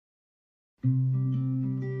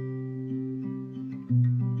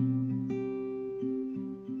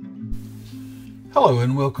Hello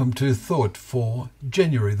and welcome to Thought for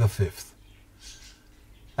January the 5th.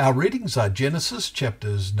 Our readings are Genesis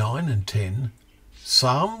chapters 9 and 10,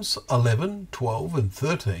 Psalms 11, 12 and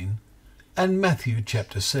 13, and Matthew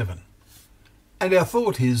chapter 7. And our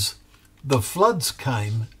thought is, the floods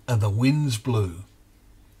came and the winds blew.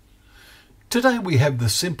 Today we have the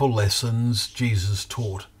simple lessons Jesus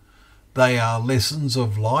taught. They are lessons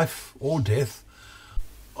of life or death,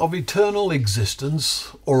 of eternal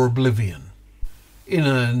existence or oblivion. In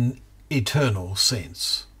an eternal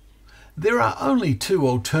sense. There are only two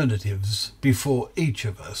alternatives before each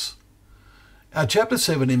of us. Our chapter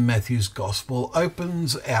 7 in Matthew's Gospel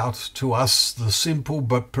opens out to us the simple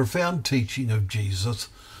but profound teaching of Jesus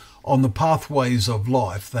on the pathways of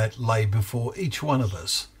life that lay before each one of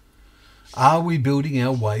us. Are we building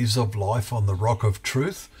our ways of life on the rock of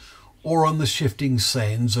truth or on the shifting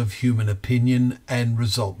sands of human opinion and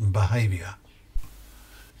resultant behaviour?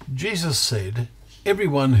 Jesus said,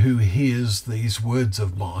 "Everyone who hears these words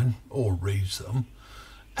of mine, or reads them,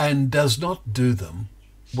 and does not do them,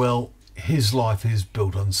 well, his life is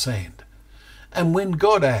built on sand. And when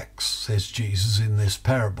God acts, says Jesus in this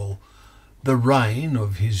parable, the rain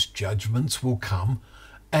of his judgments will come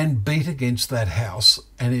and beat against that house,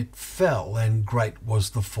 and it fell, and great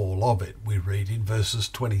was the fall of it," we read in verses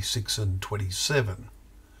 26 and 27.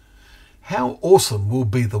 How awesome will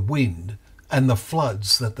be the wind and the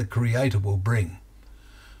floods that the Creator will bring,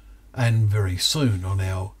 and very soon on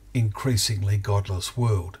our increasingly godless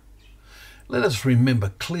world. Let us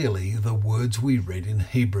remember clearly the words we read in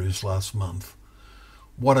Hebrews last month.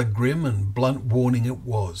 What a grim and blunt warning it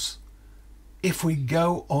was. If we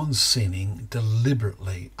go on sinning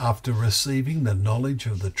deliberately after receiving the knowledge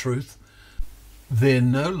of the truth, there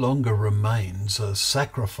no longer remains a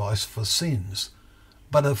sacrifice for sins,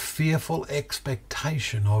 but a fearful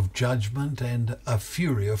expectation of judgment and a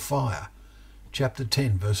fury of fire. Chapter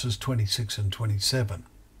 10, verses 26 and 27.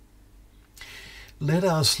 Let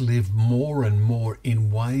us live more and more in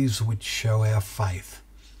ways which show our faith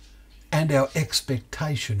and our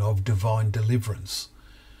expectation of divine deliverance,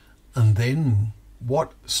 and then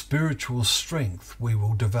what spiritual strength we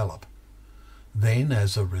will develop. Then,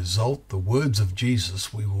 as a result, the words of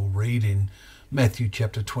Jesus we will read in Matthew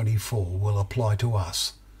chapter 24 will apply to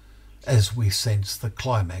us as we sense the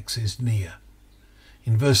climax is near.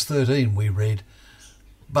 In verse 13 we read,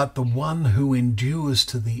 "But the one who endures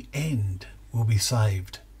to the end will be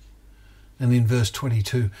saved." And in verse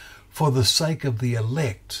 22, "For the sake of the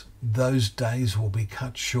elect, those days will be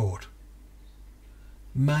cut short."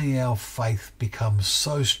 May our faith become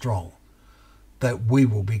so strong that we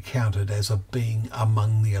will be counted as a being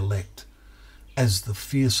among the elect, as the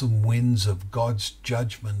fearsome winds of God's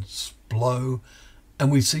judgments blow and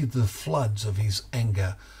we see the floods of his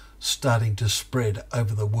anger starting to spread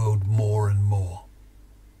over the world more and more.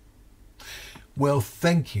 Well,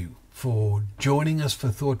 thank you for joining us for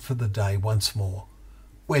Thought for the Day once more,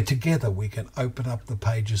 where together we can open up the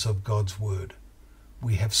pages of God's Word.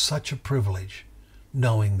 We have such a privilege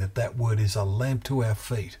knowing that that Word is a lamp to our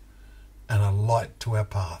feet and a light to our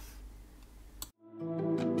path.